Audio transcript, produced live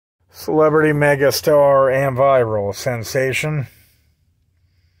Celebrity megastar and viral sensation.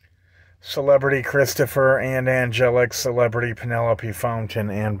 Celebrity Christopher and angelic celebrity Penelope Fountain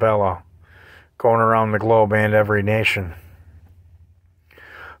and Bella. Going around the globe and every nation.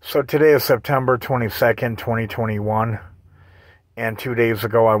 So today is September 22nd, 2021. And 2 days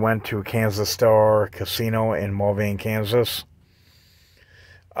ago I went to Kansas Star Casino in Mulvane, Kansas.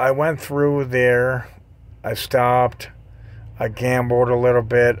 I went through there. I stopped. I gambled a little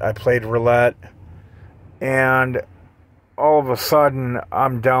bit. I played roulette. And all of a sudden,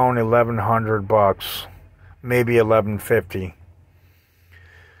 I'm down $1,100, maybe $1,150.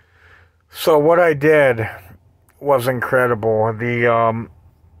 So what I did was incredible. The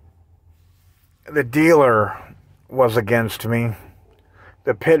dealer was against me.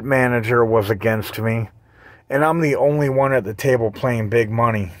 The pit manager was against me. And I'm the only one at the table playing big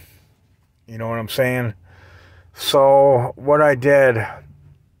money. You know what I'm saying? So what I did,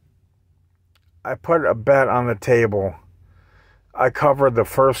 I put a bet on the table. I covered the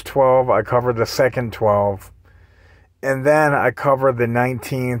first 12, I covered the second 12, and then I covered the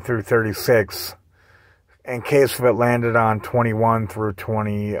 19 through 36 in case if it landed on 21 through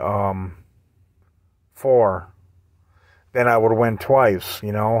 24. Then I would win twice,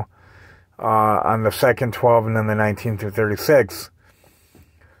 you know, on the second 12 and then the 19 through 36.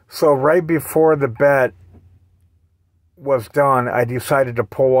 So right before the bet was done, I decided to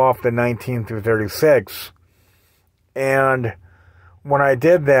pull off the 19 through 36. And when I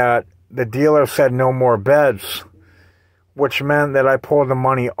did that, the dealer said no more bets, which meant that I pulled the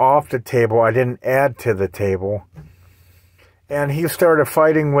money off the table. I didn't add to the table. And he started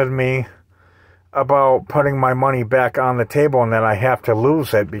fighting with me about putting my money back on the table and that I have to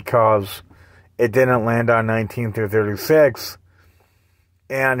lose it because it didn't land on 19 through 36.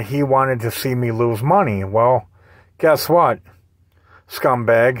 And he wanted to see me lose money. Well, guess what,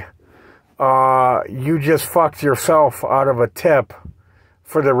 scumbag? You just fucked yourself out of a tip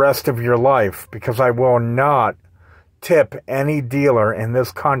for the rest of your life, because I will not tip any dealer in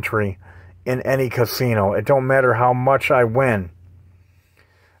this country in any casino. It don't matter how much I win.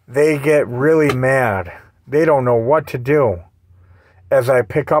 They get really mad. They don't know what to do. As I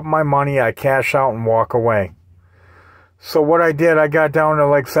pick up my money, I cash out and walk away. So what I did, I got down to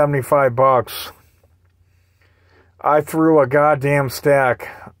like $75. I threw a goddamn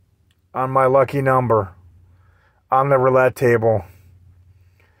stack on my lucky number on the roulette table.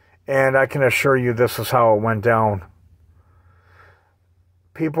 And I can assure you this is how it went down.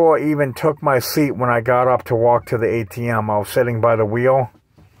 People even took my seat when I got up to walk to the ATM. I was sitting by the wheel.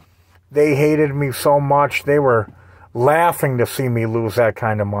 They hated me so much, they were laughing to see me lose that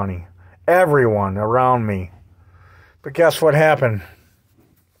kind of money. Everyone around me. But guess what happened?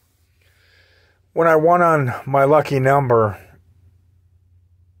 When I won on my lucky number,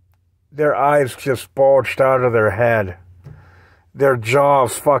 their eyes just bulged out of their head. Their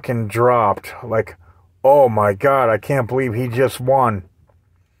jaws fucking dropped. Like, oh my God, I can't believe he just won.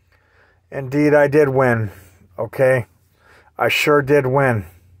 Indeed, I did win. Okay? I sure did win.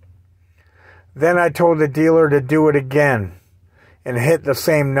 Then I told the dealer to do it again and hit the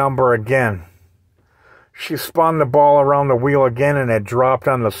same number again. She spun the ball around the wheel again and it dropped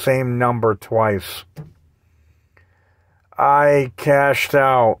on the same number twice. I cashed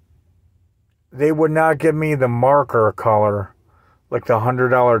out. They would not give me the marker color, like the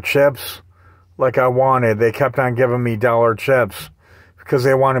 $100 chips, like I wanted. They kept on giving me dollar chips because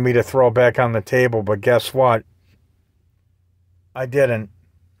they wanted me to throw back on the table. But guess what? I didn't.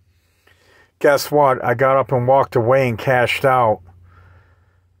 Guess what? I got up and walked away and cashed out.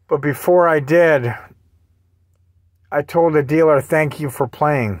 But before I did, I told the dealer, thank you for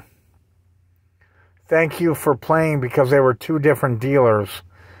playing. Thank you for playing, because they were two different dealers,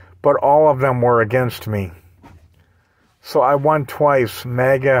 but all of them were against me. So I won twice,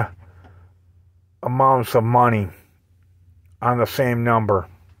 mega amounts of money on the same number.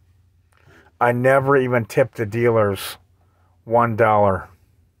 I never even tipped the dealers $1.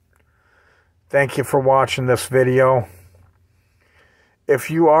 Thank you for watching this video.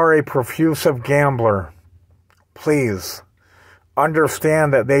 If you are a profusive gambler, please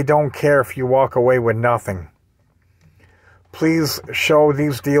understand that they don't care if you walk away with nothing. Please show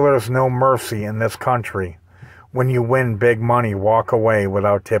these dealers no mercy in this country. When you win big money, walk away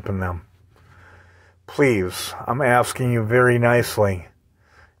without tipping them. Please, I'm asking you very nicely.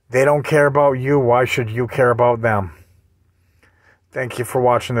 They don't care about you. Why should you care about them? Thank you for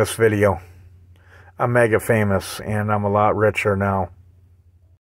watching this video. I'm mega famous and I'm a lot richer now.